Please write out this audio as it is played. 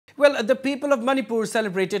Well, the people of Manipur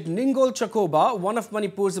celebrated Ningol-Chakouba, one of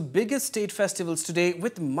Manipur's biggest state festivals today,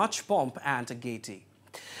 with much pomp and gaiety.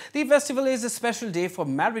 The festival is a special day for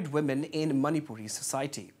married women in Manipuri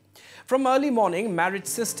society. From early morning, married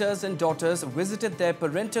sisters and daughters visited their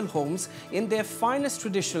parental homes in their finest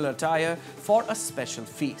traditional attire for a special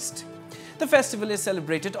feast. The festival is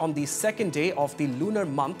celebrated on the second day of the lunar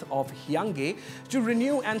month of Hyangge to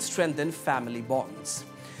renew and strengthen family bonds.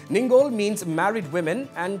 Ningol means married women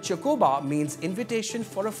and Chakouba means invitation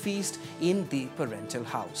for a feast in the parental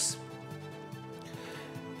house.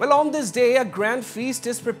 Well, on this day, a grand feast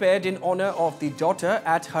is prepared in honor of the daughter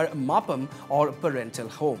at her mapam or parental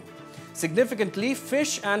home. Significantly,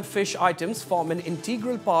 fish and fish items form an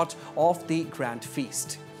integral part of the grand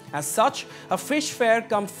feast. As such, a fish fair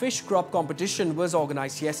cum fish crop competition was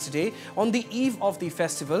organized yesterday on the eve of the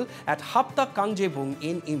festival at Kangjebung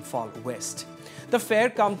in Imphal West. The fair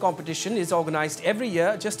cum competition is organized every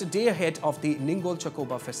year just a day ahead of the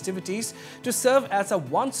Ningol-Chakouba festivities to serve as a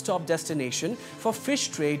one-stop destination for fish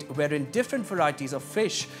trade wherein different varieties of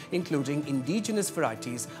fish, including indigenous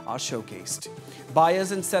varieties, are showcased.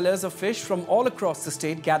 Buyers and sellers of fish from all across the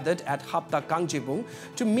state gathered at Kangjebung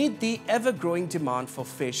to meet the ever-growing demand for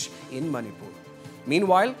fish in Manipur.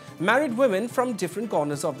 Meanwhile, married women from different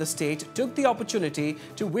corners of the state took the opportunity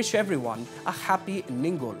to wish everyone a happy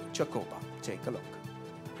Ningol-Chakouba. Take a look.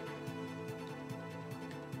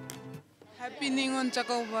 Happy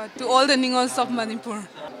Ningol-Chakouba to all the Ningols of Manipur.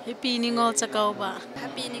 Happy Ningol-Chakouba.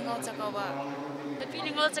 Happy Ningol-Chakouba. Happy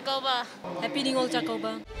Ningol-Chakouba. Happy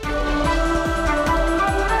Ningol-Chakouba.